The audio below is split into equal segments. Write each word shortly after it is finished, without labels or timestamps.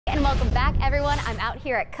Welcome back, everyone. I'm out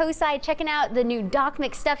here at COSI checking out the new Doc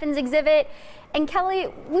McStuffins exhibit. And Kelly,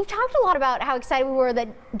 we've talked a lot about how excited we were that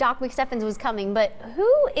Doc McStuffins was coming, but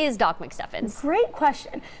who is Doc McStuffins? Great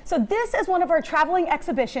question. So this is one of our traveling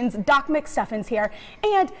exhibitions, Doc McStuffins here.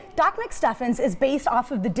 And Doc McStuffins is based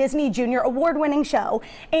off of the Disney Junior award-winning show.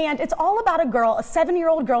 And it's all about a girl, a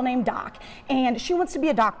 7-year-old girl named Doc. And she wants to be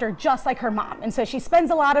a doctor just like her mom. And so she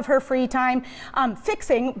spends a lot of her free time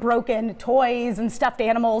fixing broken toys and stuffed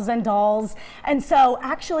animals and dolls. And so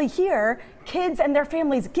actually here, kids and their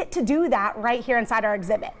families get to do that right here inside our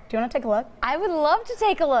exhibit. Do you want to take a look? I would love to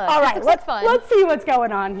take a look. All right, fun. let's see what's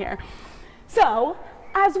going on here. So,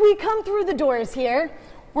 as we come through the doors here,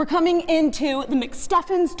 we're coming into the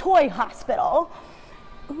McStuffins Toy Hospital.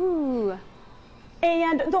 Ooh.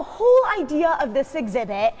 And the whole idea of this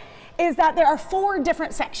exhibit is that there are 4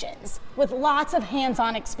 different sections with lots of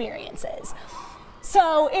hands-on experiences.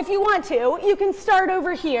 So if you want to, you can start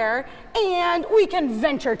over here and we can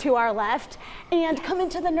venture to our left and come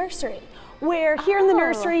into the nursery, where here in the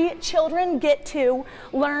nursery, children get to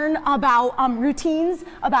learn about routines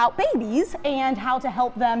about babies and how to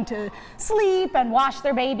help them to sleep and wash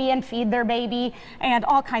their baby and feed their baby and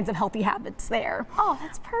all kinds of healthy habits there. Oh,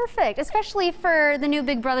 that's perfect, especially for the new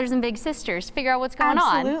big brothers and big sisters to figure out what's going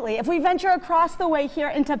on. Absolutely. If we venture across the way here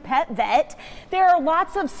into Pet Vet, there are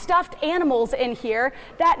lots of stuffed animals in here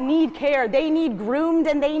that need care. They need groomed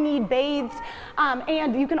and they need bathed.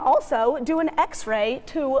 And you can also do an x-ray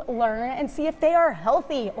to learn and see if they are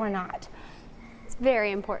healthy or not. It's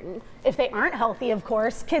very important. If they aren't healthy, of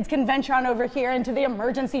course, kids can venture on over here into the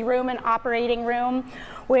emergency room and operating room,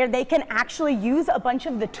 where they can actually use a bunch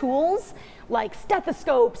of the tools like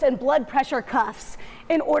stethoscopes and blood pressure cuffs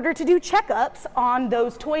in order to do checkups on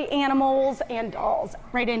those toy animals and dolls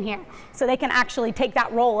right in here. So they can actually take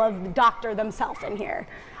that role of the doctor themselves in here.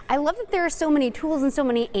 I love that there are so many tools and so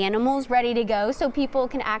many animals ready to go so people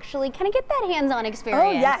can actually kind of get that hands-on experience.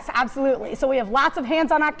 Oh yes, absolutely. So we have lots of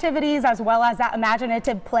hands-on activities as well as that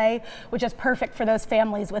imaginative play, which is perfect for those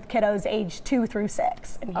families with kiddos aged 2 through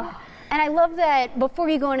 6. And I love that before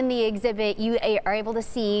you go into the exhibit, you are able to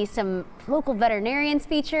see some local veterinarians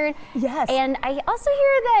featured. Yes. And I also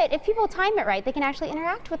hear that if people time it right, they can actually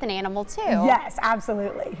interact with an animal too. Yes,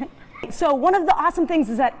 absolutely. So one of the awesome things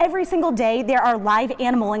is that every single day there are live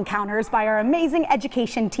animal encounters by our amazing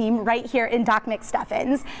education team right here in Doc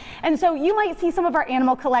McStuffins. And so you might see some of our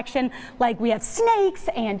animal collection, like we have snakes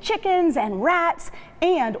and chickens and rats.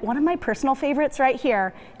 And one of my personal favorites right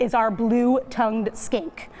here is our blue-tongued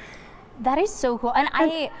skink. That is so cool. And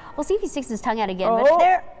we'll see if he sticks his tongue out again.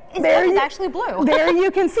 Oh. But his tongue is actually blue. There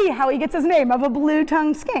you can see how he gets his name of a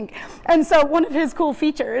blue-tongued skink. And so one of his cool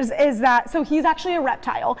features is that, so he's actually a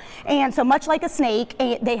reptile. And so much like a snake,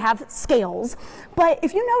 they have scales. But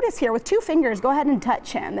if you notice here with 2 fingers, go ahead and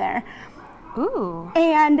touch him there. Ooh.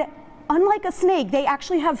 And unlike a snake, they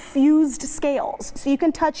actually have fused scales. So you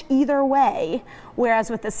can touch either way. Whereas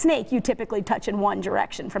with a snake, you typically touch in one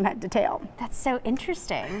direction from head to tail. That's so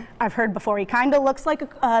interesting. I've heard before, he kind of looks like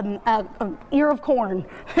a ear of corn.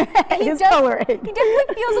 His coloring. He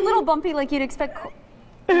definitely feels a little bumpy like you'd expect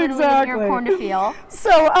an ear of corn to feel.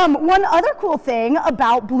 So one other cool thing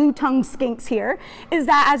about blue-tongued skinks here is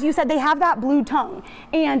that, as you said, they have that blue tongue.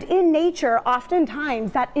 And in nature,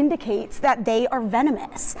 oftentimes that indicates that they are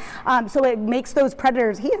venomous. So it makes those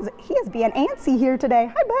predators, he is being antsy here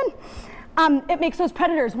today. Hi, bud. It makes those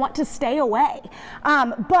predators want to stay away.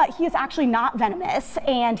 But he is actually not venomous,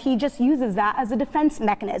 and he just uses that as a defense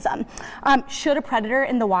mechanism. Should a predator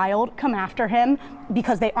in the wild come after him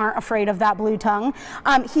because they aren't afraid of that blue tongue,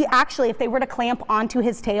 he actually, if they were to clamp onto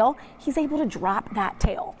his tail, he's able to drop that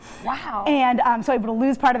tail. Wow. And so able to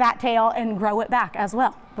lose part of that tail and grow it back as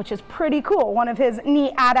well, which is pretty cool. One of his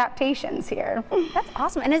neat adaptations here. That's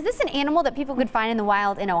awesome. And is this an animal that people could find in the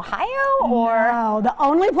wild in Ohio? Or? No, the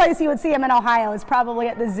only place you would see him in Ohio is probably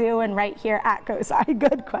at the zoo and right here at COSI.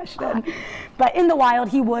 Good question. But in the wild,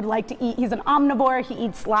 he would like to eat. He's an omnivore. He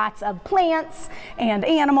eats lots of plants and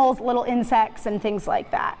animals, little insects and things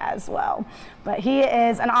like that as well. But he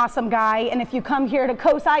is an awesome guy. And if you come here to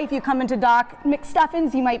COSI, if you come into Doc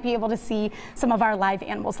McStuffins, you might be able to see some of our live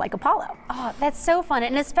animals like Apollo. Oh, that's so fun.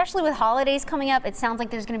 And especially with holidays coming up, it sounds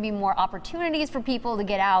like there's going to be more opportunities for people to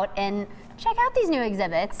get out and check out these new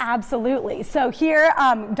exhibits. Absolutely. So here,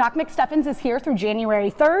 Doc McStuffins is here through January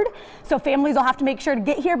 3rd. So families will have to make sure to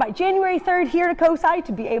get here by January 3rd here to COSI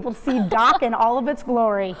to be able to see Doc in all of its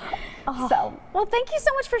glory. Well, thank you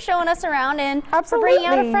so much for showing us around and for Absolutely, bringing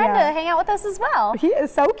out a friend to hang out with us as well. He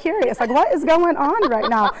is so curious, like what is going on right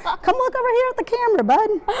now? Come look over here at the camera, bud.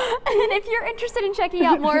 And if you're interested in checking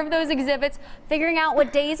out more of those exhibits, figuring out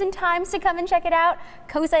what days and times to come and check it out,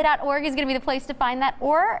 COSI.org is going to be the place to find that,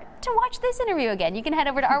 or to watch this interview again. You can head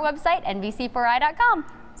over to our website, nbc4i.com.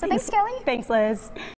 So thanks, Kelli. Thanks, Liz.